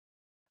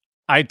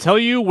I tell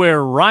you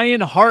where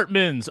Ryan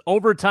Hartman's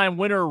overtime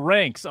winner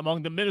ranks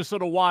among the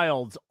Minnesota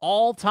Wild's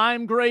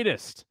all-time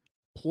greatest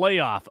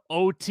playoff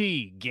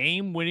OT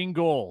game-winning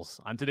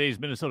goals on today's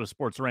Minnesota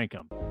Sports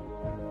Rankum.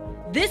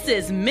 This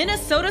is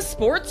Minnesota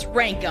Sports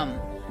Rankum,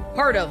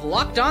 part of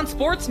Locked On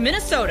Sports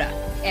Minnesota,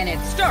 and it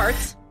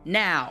starts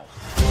now.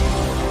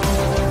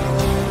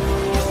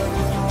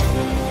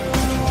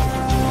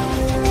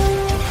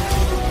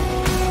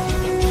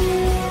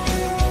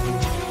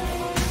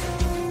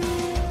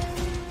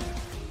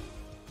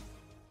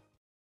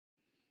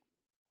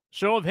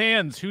 Show of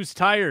hands, who's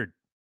tired?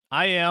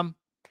 I am.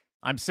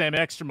 I'm Sam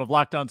Ekstrom of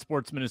Locked On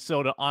Sports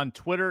Minnesota on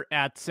Twitter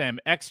at Sam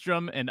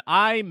Ekstrom, and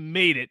I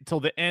made it till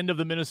the end of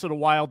the Minnesota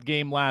Wild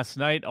game last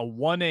night, a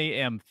 1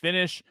 a.m.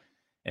 finish,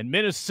 and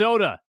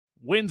Minnesota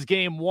wins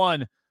game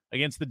one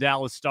against the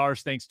Dallas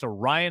Stars thanks to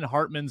Ryan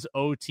Hartman's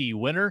OT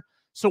winner.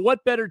 So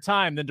what better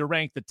time than to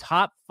rank the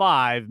top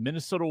 5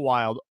 Minnesota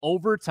Wild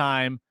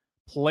overtime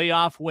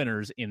playoff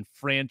winners in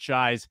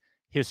franchise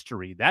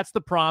history? That's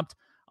the prompt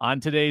on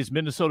today's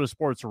Minnesota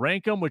Sports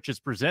Rankum, which is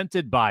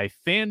presented by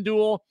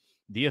FanDuel,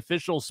 the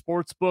official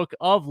sports book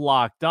of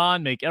Locked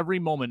On. Make every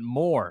moment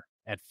more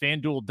at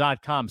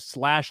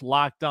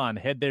FanDuel.com/LockedOn.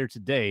 Head there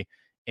today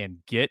and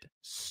get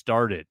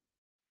started.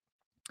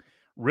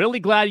 Really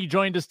glad you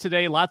joined us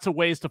today. Lots of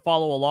ways to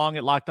follow along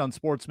at Locked On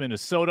Sports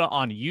Minnesota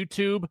on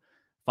YouTube.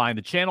 Find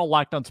the channel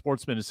Locked On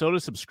Sports Minnesota.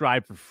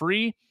 Subscribe for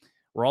free.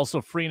 We're also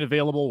free and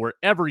available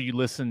wherever you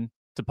listen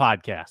to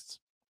podcasts.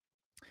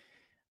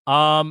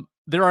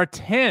 There are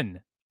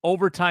 10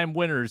 overtime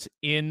winners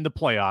in the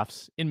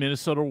playoffs in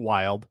Minnesota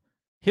Wild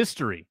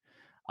history.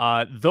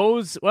 I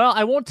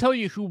won't tell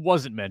you who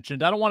wasn't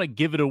mentioned. I don't want to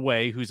give it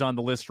away who's on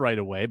the list right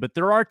away, but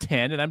there are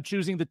 10, and I'm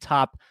choosing the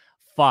top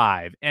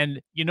 5.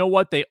 And you know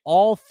what? They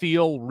all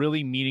feel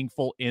really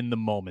meaningful in the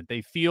moment.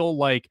 They feel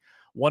like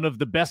one of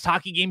the best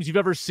hockey games you've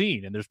ever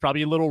seen, and there's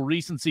probably a little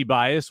recency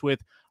bias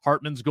with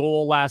Hartman's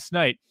goal last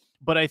night.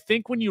 But I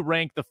think when you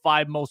rank the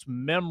 5 most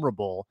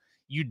memorable,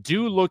 you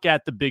do look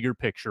at the bigger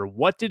picture.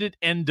 What did it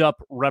end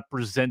up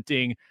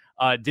representing?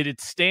 Did it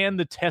stand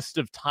the test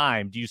of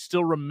time? Do you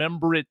still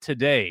remember it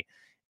today?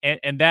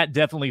 And that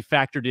definitely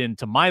factored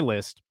into my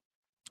list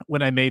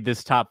when I made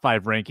this top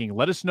 5 ranking.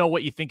 Let us know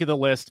what you think of the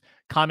list.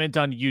 Comment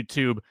on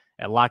YouTube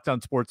at Locked On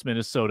Sports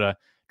Minnesota.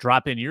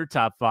 Drop in your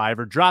top 5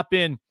 or drop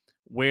in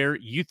where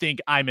you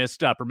think I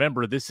messed up.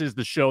 Remember, this is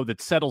the show that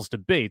settles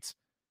debates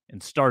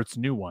and starts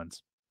new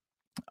ones.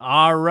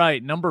 All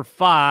right, number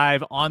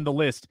 5 on the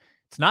list.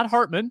 It's not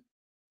Hartman.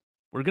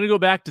 We're going to go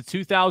back to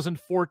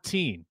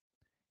 2014.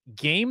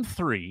 Game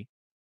 3,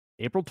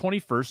 April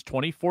 21st,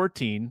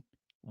 2014,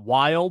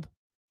 Wild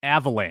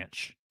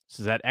Avalanche. This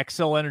is at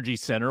Xcel Energy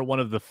Center,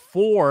 one of the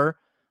 4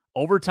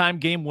 overtime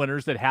game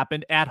winners that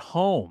happened at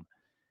home.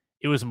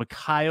 It was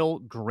Mikael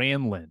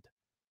Granlund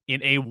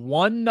in a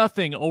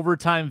 1-0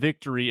 overtime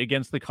victory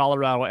against the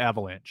Colorado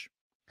Avalanche.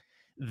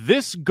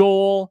 This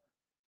goal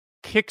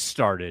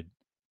kickstarted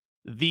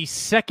the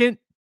second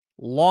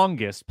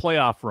longest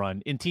playoff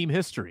run in team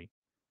history.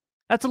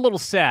 That's a little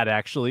sad,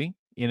 actually,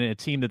 in a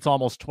team that's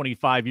almost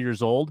 25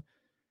 years old.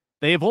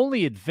 They have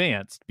only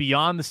advanced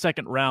beyond the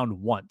second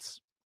round once.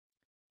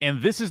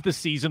 And this is the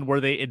season where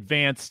they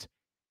advanced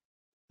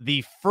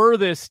the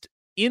furthest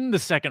in the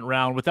second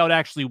round without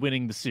actually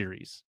winning the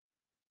series.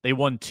 They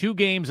won 2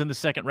 games in the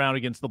second round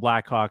against the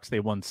Blackhawks.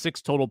 They won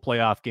 6 total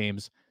playoff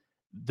games.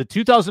 The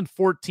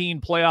 2014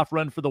 playoff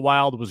run for the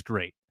Wild was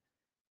great.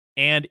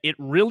 And it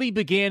really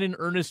began in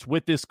earnest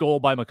with this goal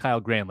by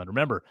Mikael Granlund.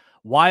 Remember,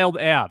 Wild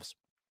Avs.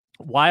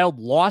 Wild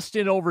lost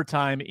in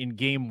overtime in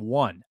game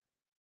 1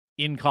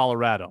 in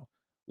Colorado.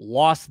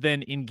 Lost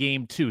then in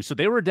game 2. So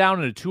they were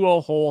down in a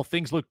 2-0 hole.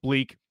 Things looked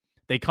bleak.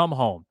 They come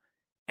home.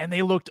 And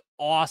they looked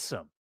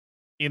awesome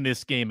in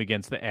this game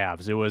against the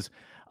Avs. It was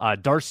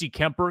Darcy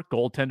Kemper,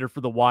 goaltender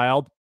for the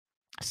Wild.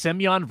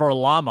 Semyon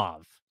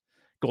Varlamov,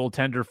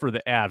 goaltender for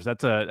the Avs.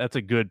 That's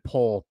a good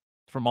pull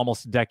from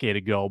almost a decade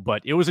ago,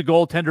 but it was a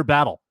goaltender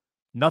battle.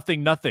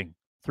 0-0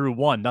 through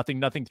 1,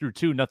 0-0 through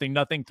 2,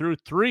 0-0 through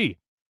 3.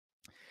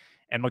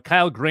 And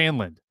Mikael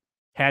Granlund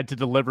had to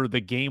deliver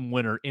the game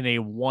winner in a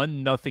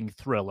 1-0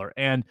 thriller.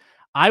 And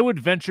I would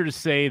venture to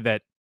say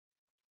that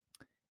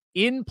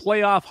in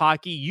playoff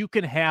hockey, you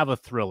can have a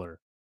thriller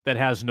that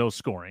has no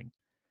scoring.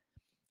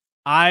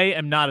 I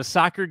am not a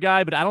soccer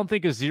guy, but I don't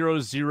think a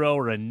 0-0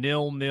 or a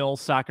 0-0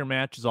 soccer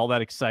match is all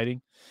that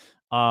exciting.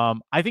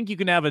 I think you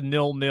can have a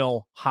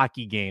 0-0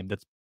 hockey game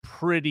that's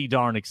pretty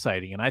darn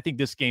exciting. And I think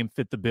this game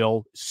fit the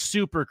bill.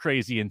 Super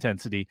crazy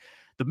intensity.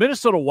 The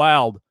Minnesota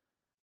Wild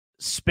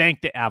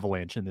spanked the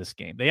Avalanche in this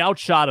game. They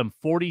outshot them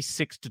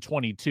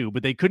 46-22,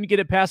 but they couldn't get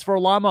it past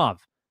Varlamov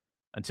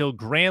until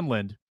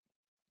Granlund,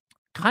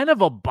 kind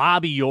of a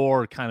Bobby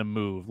Orr kind of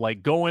move,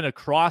 like going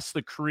across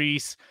the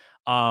crease,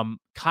 kind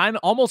of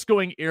almost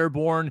going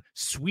airborne,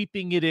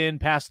 sweeping it in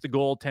past the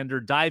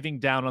goaltender, diving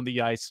down on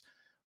the ice.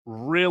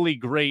 Really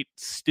great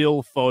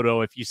still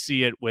photo if you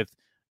see it with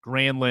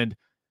Granlund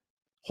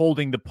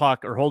holding the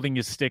puck or holding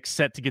his stick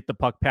set to get the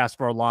puck past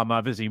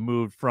Varlamov as he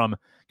moved from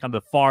kind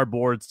of the far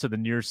boards to the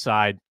near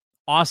side.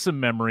 awesome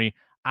memory.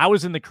 I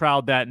was in the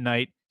crowd that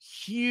night.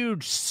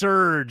 Huge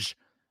surge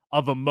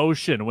of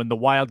emotion when the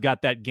Wild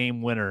got that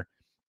game winner.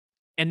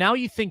 And now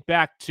you think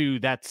back to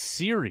that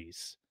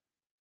series.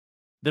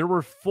 There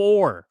were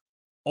 4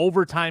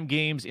 overtime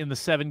games in the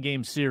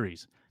 7-game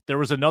series. There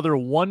was another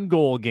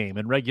 1-goal game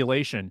in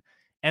regulation,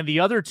 and the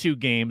other 2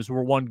 games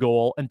were 1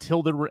 goal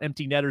until there were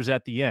empty netters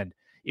at the end.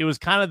 It was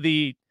kind of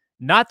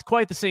not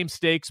quite the same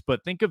stakes,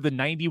 but think of the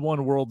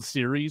 91 World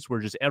Series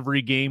where just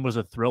every game was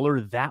a thriller.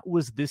 That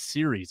was this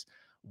series.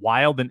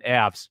 Wild and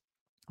Avs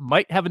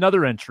might have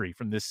another entry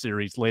from this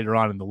series later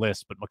on in the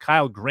list, but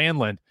Mikael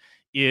Granlund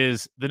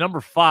is the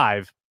number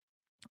 5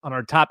 on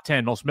our top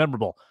 10 most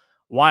memorable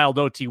Wild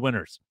OT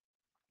winners.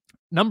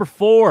 Number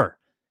 4.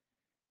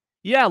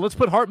 Yeah, let's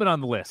put Hartman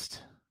on the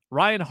list.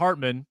 Ryan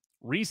Hartman,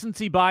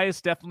 recency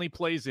bias definitely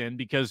plays in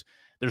because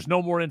there's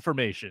no more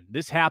information.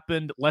 This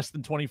happened less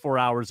than 24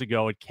 hours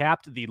ago. It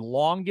capped the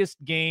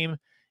longest game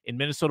in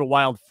Minnesota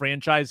Wild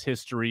franchise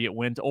history. It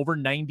went over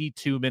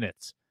 92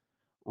 minutes.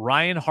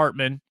 Ryan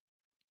Hartman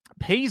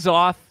pays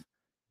off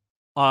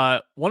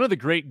one of the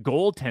great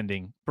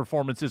goaltending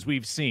performances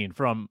we've seen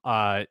from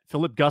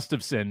Philip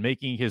Gustafsson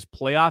making his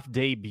playoff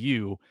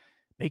debut,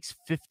 makes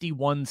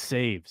 51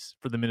 saves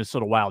for the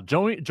Minnesota Wild.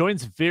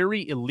 Joins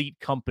very elite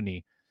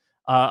company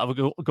of a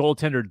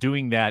goaltender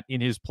doing that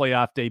in his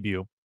playoff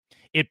debut.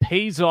 It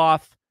pays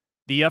off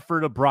the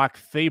effort of Brock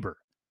Faber,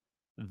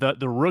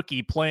 the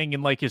rookie playing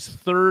in like his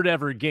 3rd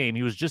ever game.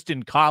 He was just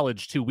in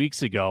college 2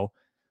 weeks ago,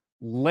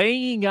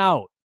 laying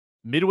out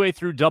midway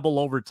through double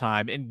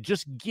overtime and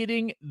just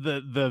getting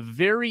the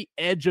very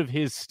edge of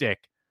his stick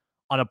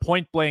on a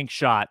point-blank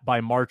shot by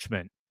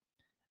Marchment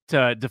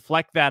to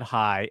deflect that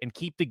high and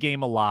keep the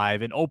game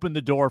alive and open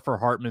the door for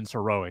Hartman's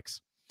heroics.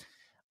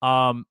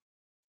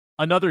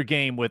 Another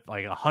game with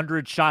like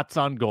 100 shots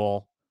on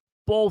goal.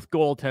 Both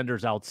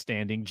goaltenders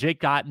outstanding.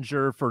 Jake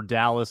Ottinger for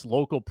Dallas,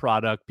 local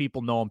product.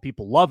 People know him.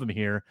 People love him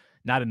here.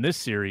 Not in this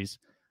series.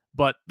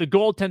 But the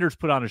goaltenders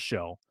put on a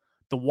show.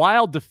 The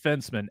Wild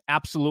defensemen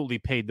absolutely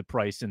paid the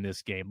price in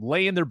this game,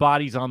 laying their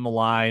bodies on the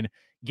line,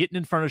 getting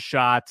in front of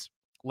shots,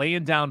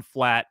 laying down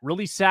flat,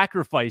 really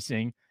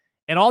sacrificing,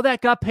 and all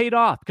that got paid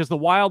off because the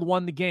Wild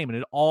won the game, and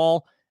it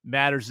all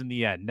matters in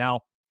the end.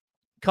 Now,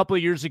 a couple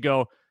of years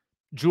ago,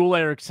 Joel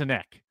Eriksson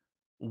Ek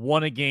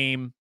won a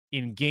game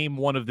in Game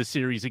 1 of the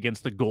series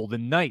against the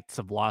Golden Knights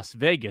of Las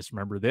Vegas.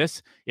 Remember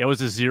this? It was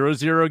a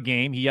 0-0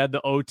 game. He had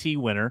the OT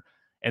winner,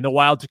 and the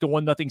Wild took a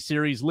 1-0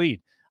 series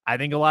lead. I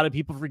think a lot of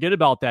people forget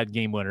about that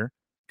game winner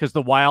because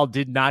the Wild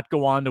did not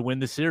go on to win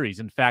the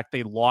series. In fact,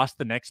 they lost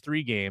the next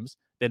 3 games,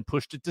 then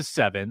pushed it to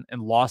 7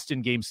 and lost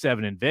in Game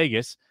 7 in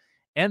Vegas.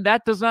 And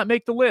that does not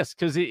make the list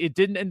because it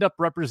didn't end up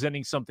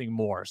representing something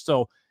more.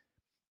 So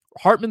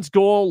Hartman's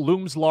goal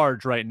looms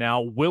large right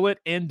now. Will it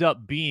end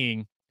up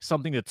being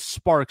something that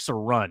sparks a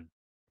run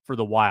for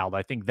the Wild?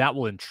 I think that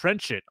will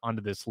entrench it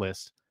onto this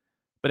list.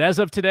 But as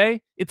of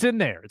today, it's in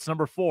there. It's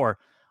number 4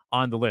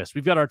 on the list.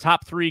 We've got our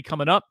top 3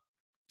 coming up.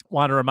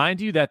 Want to remind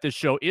you that this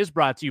show is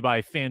brought to you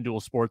by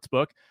FanDuel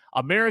Sportsbook,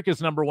 America's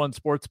 #1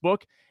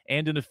 sportsbook,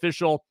 and an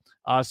official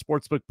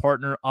sportsbook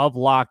partner of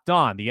Locked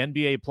On. The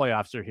NBA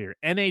playoffs are here.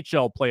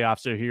 NHL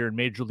playoffs are here in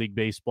Major League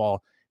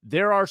Baseball.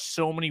 There are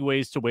so many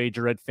ways to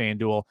wager at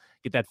FanDuel.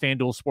 Get that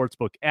FanDuel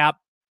Sportsbook app.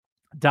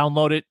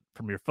 Download it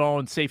from your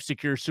phone. Safe,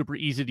 secure, super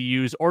easy to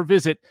use. Or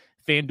visit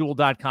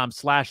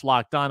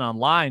FanDuel.com/LockedOn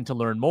online to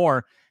learn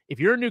more. If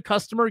you're a new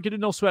customer, get a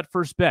no-sweat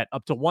first bet.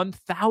 Up to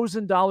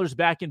 $1,000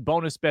 back in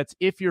bonus bets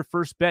if your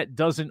first bet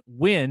doesn't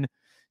win.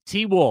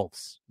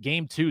 T-Wolves,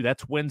 Game 2,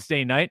 that's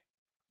Wednesday night.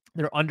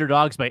 They're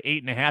underdogs by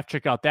 8.5.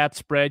 Check out that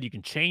spread. You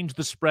can change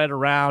the spread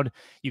around.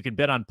 You can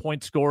bet on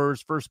point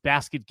scorers, first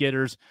basket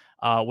getters,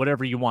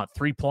 whatever you want.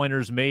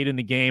 3-pointers made in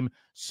the game.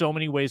 So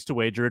many ways to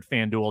wager at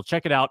FanDuel.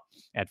 Check it out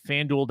at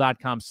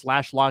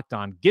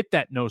FanDuel.com/LockedOn. Get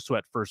that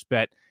no-sweat first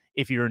bet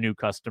if you're a new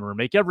customer.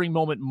 Make every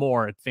moment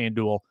more at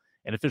FanDuel,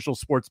 an official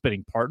sports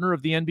betting partner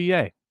of the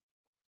NBA.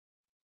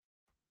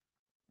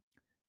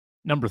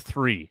 Number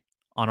 3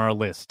 on our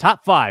list.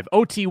 Top 5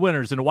 OT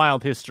winners in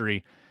Wild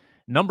history.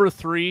 Number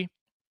 3,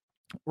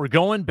 we're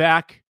going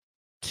back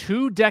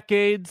 2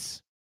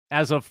 decades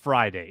as of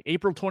Friday,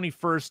 April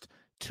 21st,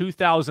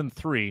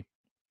 2003.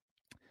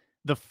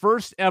 The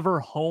first ever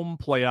home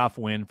playoff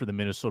win for the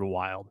Minnesota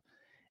Wild.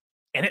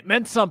 And it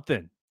meant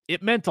something.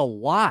 It meant a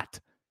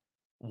lot.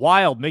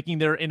 Wild making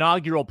their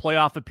inaugural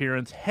playoff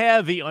appearance,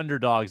 heavy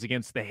underdogs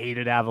against the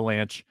hated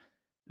Avalanche.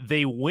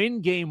 They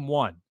win Game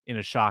 1 in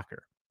a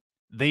shocker.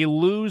 They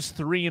lose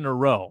 3 in a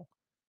row,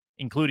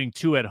 including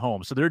 2 at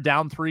home. So they're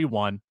down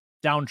 3-1,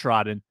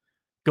 downtrodden,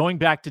 going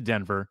back to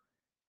Denver,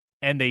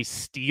 and they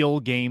steal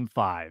Game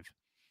 5.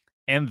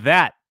 And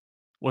that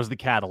was the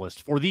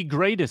catalyst for the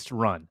greatest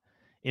run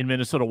in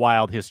Minnesota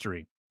Wild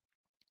history.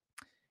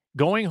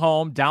 Going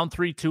home, down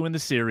 3-2 in the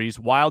series,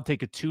 Wild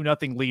take a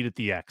 2-0 lead at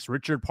the X.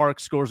 Richard Park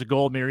scores a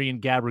goal,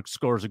 Marian Gaborik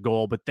scores a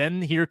goal, but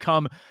then here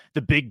come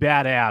the big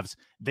bad Avs.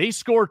 They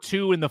score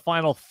 2 in the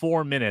final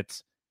 4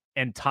 minutes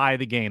and tie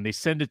the game. They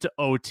send it to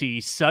OT.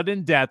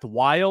 Sudden death,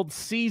 Wild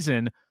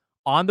season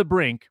on the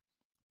brink.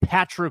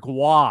 Patrick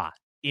Waugh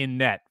in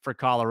net for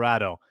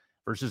Colorado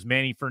versus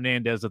Manny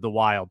Fernandez of the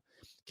Wild.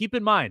 Keep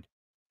in mind,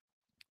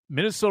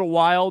 Minnesota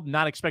Wild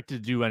not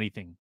expected to do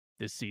anything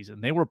this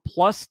season. They were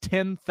plus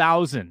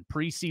 10,000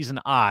 preseason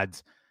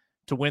odds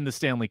to win the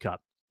Stanley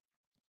Cup.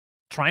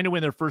 Trying to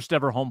win their first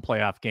ever home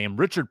playoff game.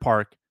 Richard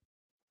Park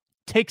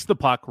takes the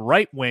puck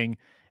right wing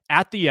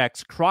at the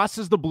X,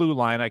 crosses the blue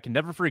line. I can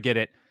never forget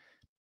it.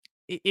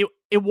 It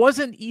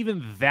wasn't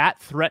even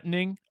that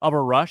threatening of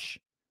a rush,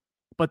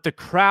 but the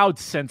crowd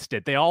sensed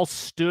it. They all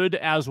stood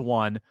as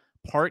one.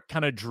 Park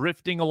kind of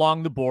drifting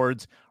along the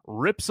boards,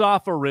 rips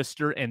off a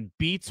wrister and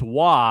beats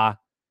Waugh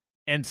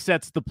and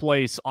sets the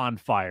place on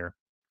fire.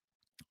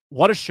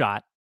 What a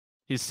shot.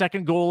 His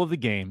second goal of the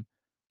game.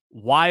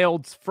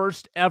 Wild's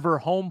first ever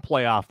home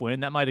playoff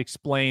win. That might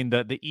explain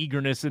the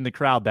eagerness in the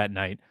crowd that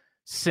night.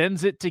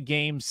 Sends it to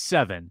Game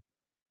 7.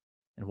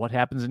 And what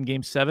happens in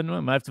Game 7? I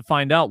might have to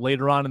find out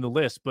later on in the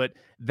list. But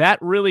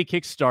that really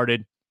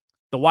kickstarted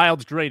the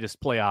Wild's greatest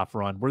playoff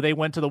run, where they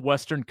went to the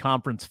Western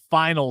Conference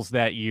Finals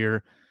that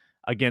year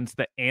against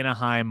the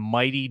Anaheim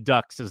Mighty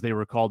Ducks, as they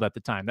were called at the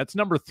time. That's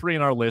number 3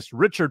 on our list.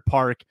 Richard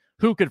Park,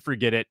 who could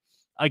forget it,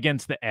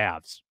 against the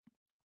Avs.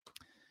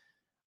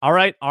 All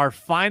right, our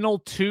final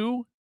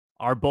two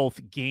are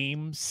both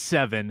Game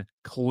 7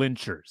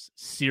 clinchers,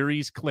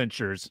 series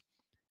clinchers.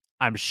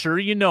 I'm sure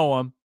you know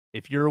them.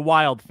 If you're a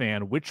Wild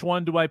fan, which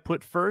one do I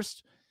put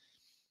first?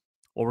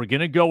 Well, we're going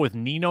to go with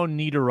Nino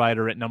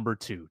Niederreiter at number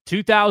 2.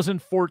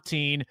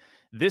 2014,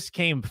 this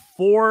came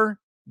 4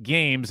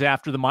 games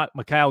after the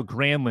Mikael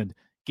Granlund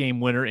game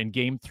winner in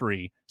Game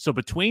 3. So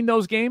between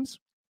those games,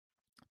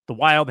 the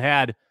Wild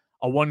had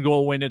a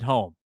 1-goal win at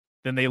home.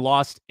 Then they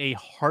lost a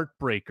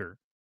heartbreaker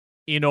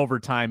in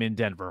overtime in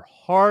Denver.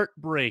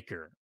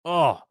 Heartbreaker.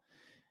 Oh,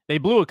 they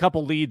blew a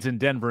couple leads in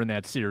Denver in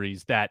that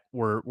series that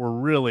were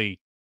really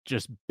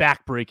just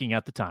backbreaking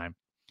at the time.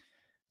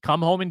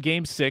 Come home in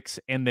Game 6,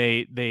 and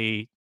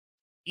they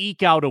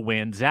eke out a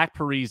win. Zach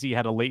Parise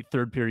had a late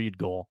third period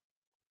goal.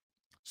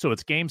 So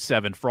it's Game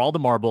 7 for all the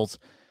marbles.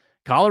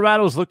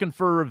 Colorado's looking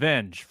for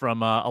revenge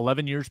from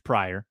 11 years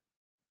prior.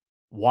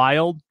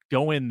 Wild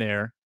go in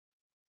there,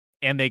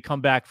 and they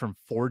come back from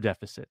 4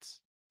 deficits.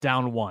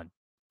 Down 1,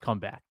 come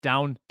back.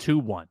 Down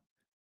 2-1,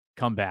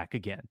 come back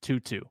again.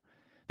 2-2.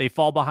 They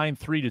fall behind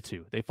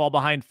 3-2. They fall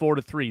behind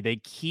 4-3. They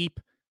keep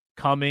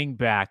coming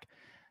back.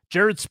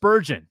 Jared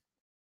Spurgeon,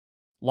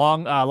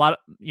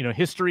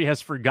 history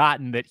has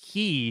forgotten that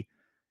he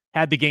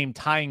had the game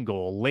tying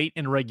goal late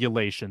in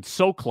regulation.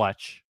 So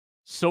clutch,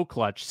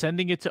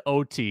 sending it to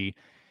OT.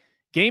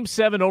 Game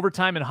 7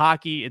 overtime in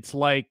hockey, it's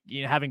like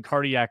having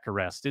cardiac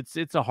arrest.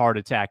 It's a heart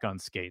attack on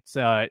skates.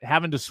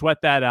 Having to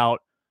sweat that out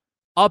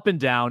up and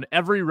down.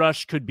 Every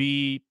rush could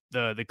be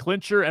the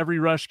clincher. Every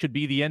rush could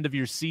be the end of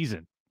your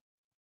season.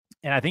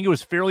 And I think it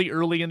was fairly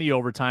early in the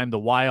overtime. The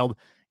Wild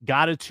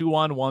got a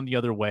 2-on-1 the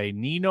other way.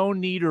 Nino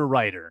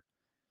Niederreiter,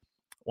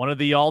 one of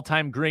the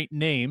all-time great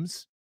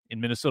names in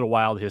Minnesota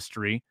Wild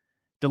history,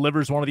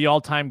 delivers one of the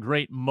all-time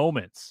great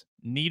moments.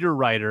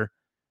 Niederreiter,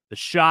 the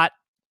shot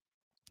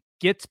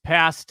gets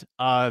past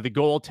the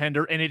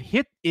goaltender, and it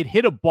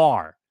hit a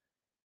bar.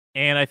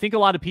 And I think a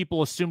lot of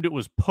people assumed it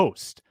was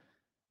post.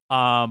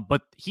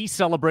 But he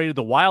celebrated.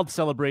 The Wild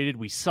celebrated.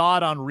 We saw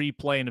it on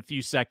replay in a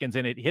few seconds,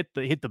 and it hit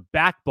the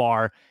back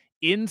bar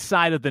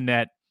inside of the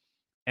net,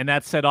 and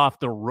that set off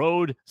the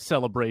road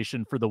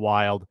celebration for the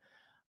Wild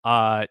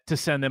to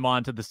send them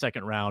on to the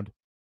second round,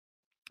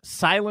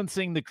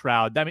 silencing the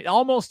crowd. I mean,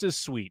 almost as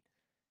sweet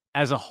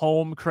as a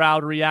home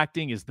crowd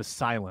reacting is the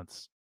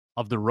silence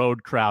of the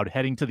road crowd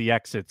heading to the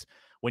exits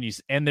when you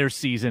end their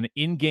season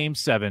in Game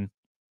 7.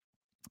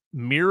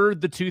 Mirrored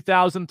the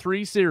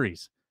 2003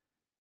 series.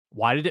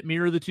 Why did it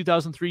mirror the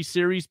 2003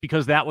 series?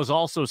 Because that was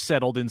also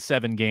settled in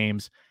 7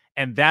 games,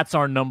 and that's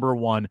our number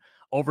 1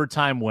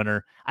 overtime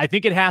winner. I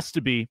think it has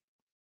to be,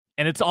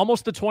 and it's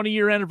almost the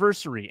 20-year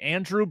anniversary.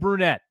 Andrew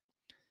Brunette,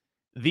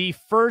 the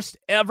first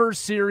ever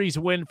series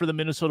win for the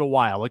Minnesota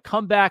Wild, a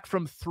comeback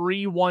from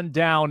 3-1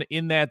 down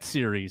in that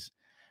series.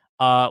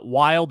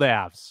 Wild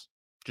Avs,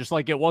 just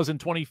like it was in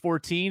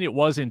 2014, it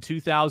was in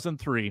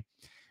 2003.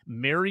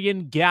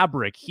 Marian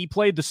Gaborik, he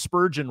played the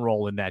Spurgeon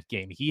role in that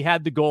game. He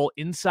had the goal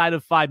inside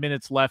of 5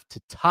 minutes left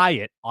to tie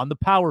it on the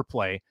power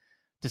play,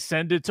 to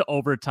send it to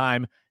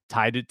overtime,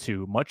 tied it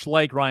 2, much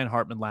like Ryan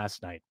Hartman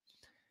last night.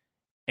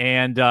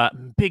 And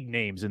big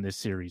names in this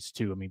series,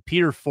 too. I mean,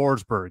 Peter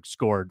Forsberg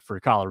scored for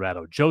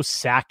Colorado. Joe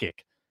Sakic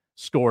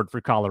scored for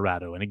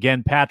Colorado. And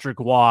again, Patrick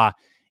Waugh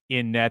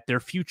in net,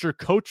 their future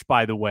coach,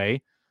 by the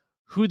way,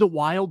 who the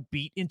Wild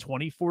beat in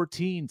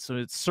 2014. So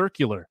it's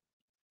circular.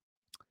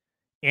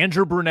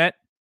 Andrew Brunette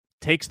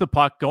takes the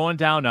puck going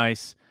down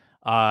ice.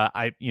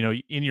 In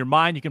your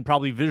mind, you can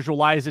probably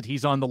visualize it.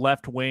 He's on the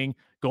left wing,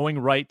 going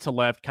right to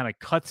left, kind of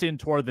cuts in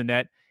toward the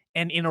net.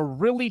 And in a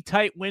really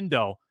tight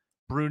window,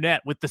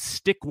 Brunette with the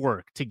stick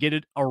work to get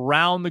it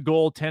around the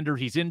goaltender.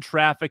 He's in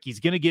traffic. He's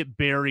going to get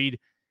buried.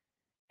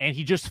 And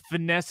he just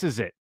finesses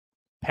it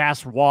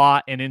past Waugh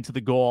and into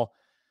the goal.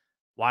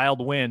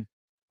 Wild win.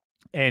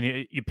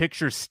 And you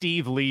picture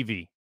Steve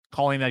Levy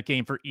calling that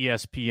game for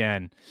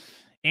ESPN.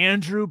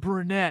 Andrew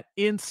Brunette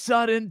in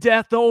sudden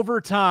death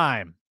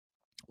overtime.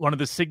 One of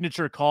the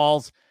signature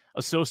calls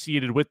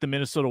associated with the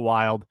Minnesota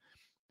Wild.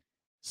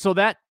 So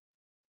that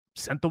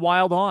sent the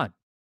Wild on.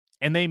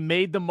 And they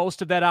made the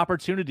most of that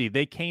opportunity.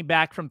 They came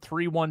back from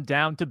 3-1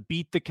 down to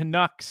beat the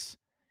Canucks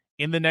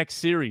in the next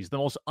series, the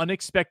most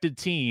unexpected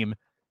team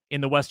in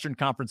the Western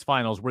Conference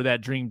Finals, where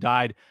that dream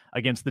died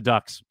against the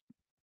Ducks.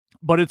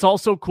 But it's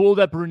also cool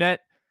that Brunette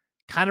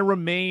kind of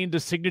remained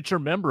a signature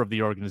member of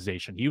the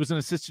organization. He was an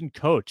assistant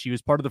coach. He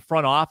was part of the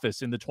front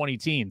office in the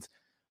 2010s.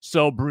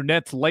 So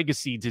Brunette's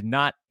legacy did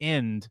not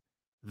end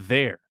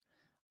there.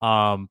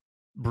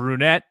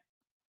 Brunette,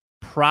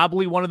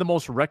 probably one of the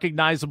most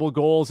recognizable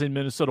goals in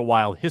Minnesota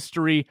Wild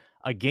history,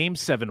 a Game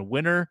 7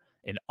 winner,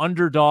 an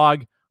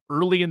underdog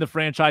early in the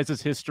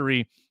franchise's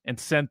history, and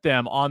sent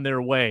them on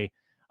their way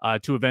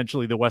to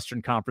eventually the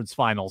Western Conference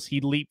Finals.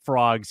 He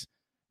leapfrogs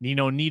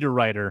Nino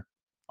Niederreiter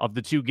of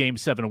the 2 Game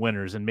 7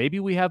 winners, and maybe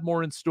we have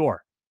more in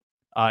store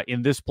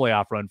in this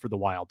playoff run for the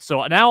Wild.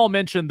 So now I'll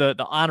mention the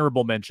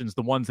honorable mentions,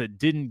 the ones that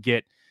didn't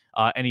get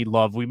any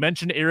love. We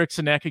mentioned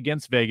Eriksson Ek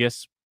against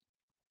Vegas.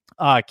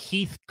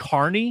 Keith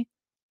Carney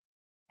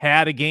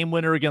had a game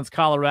winner against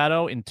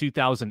Colorado in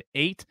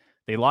 2008.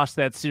 They lost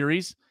that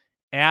series,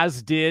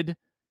 as did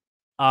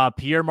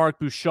Pierre-Marc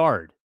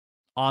Bouchard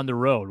on the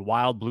road.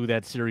 Wild blew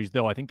that series,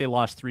 though. I think they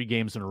lost 3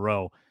 games in a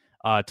row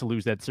to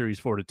lose that series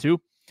 4-2.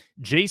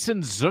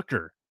 Jason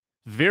Zucker,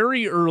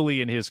 very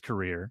early in his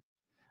career,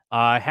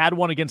 had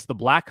one against the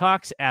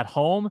Blackhawks at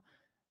home,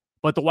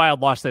 but the Wild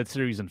lost that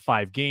series in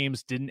 5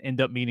 games, didn't end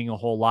up meaning a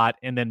whole lot.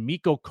 And then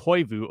Mikko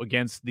Koivu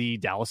against the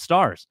Dallas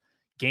Stars.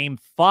 Game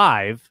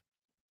 5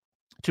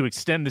 to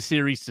extend the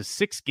series to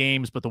 6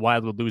 games, but the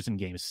Wild would lose in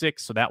Game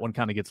 6, so that one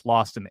kind of gets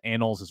lost in the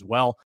annals as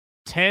well.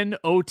 10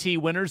 OT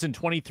winners in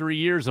 23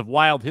 years of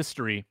Wild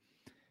history,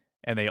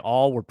 and they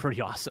all were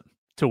pretty awesome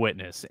to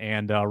witness.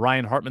 And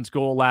Ryan Hartman's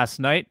goal last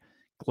night,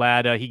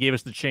 glad he gave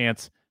us the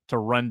chance to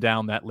run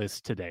down that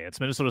list today. It's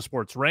Minnesota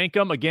Sports Rank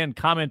 'em. Again,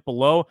 comment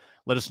below.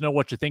 Let us know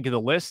what you think of the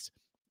list,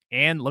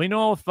 and let me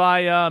know if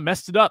I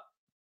messed it up,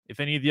 if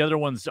any of the other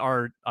ones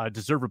are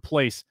deserve a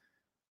place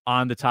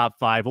on the top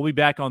 5. We'll be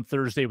back on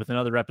Thursday with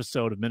another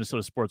episode of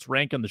Minnesota Sports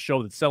Rank 'em, the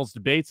show that settles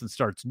debates and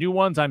starts new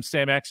ones. I'm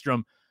Sam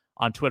Ekstrom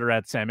on Twitter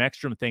 @Sam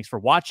Ekstrom. Thanks for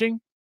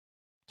watching.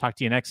 Talk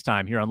to you next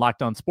time here on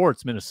Locked On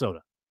Sports Minnesota.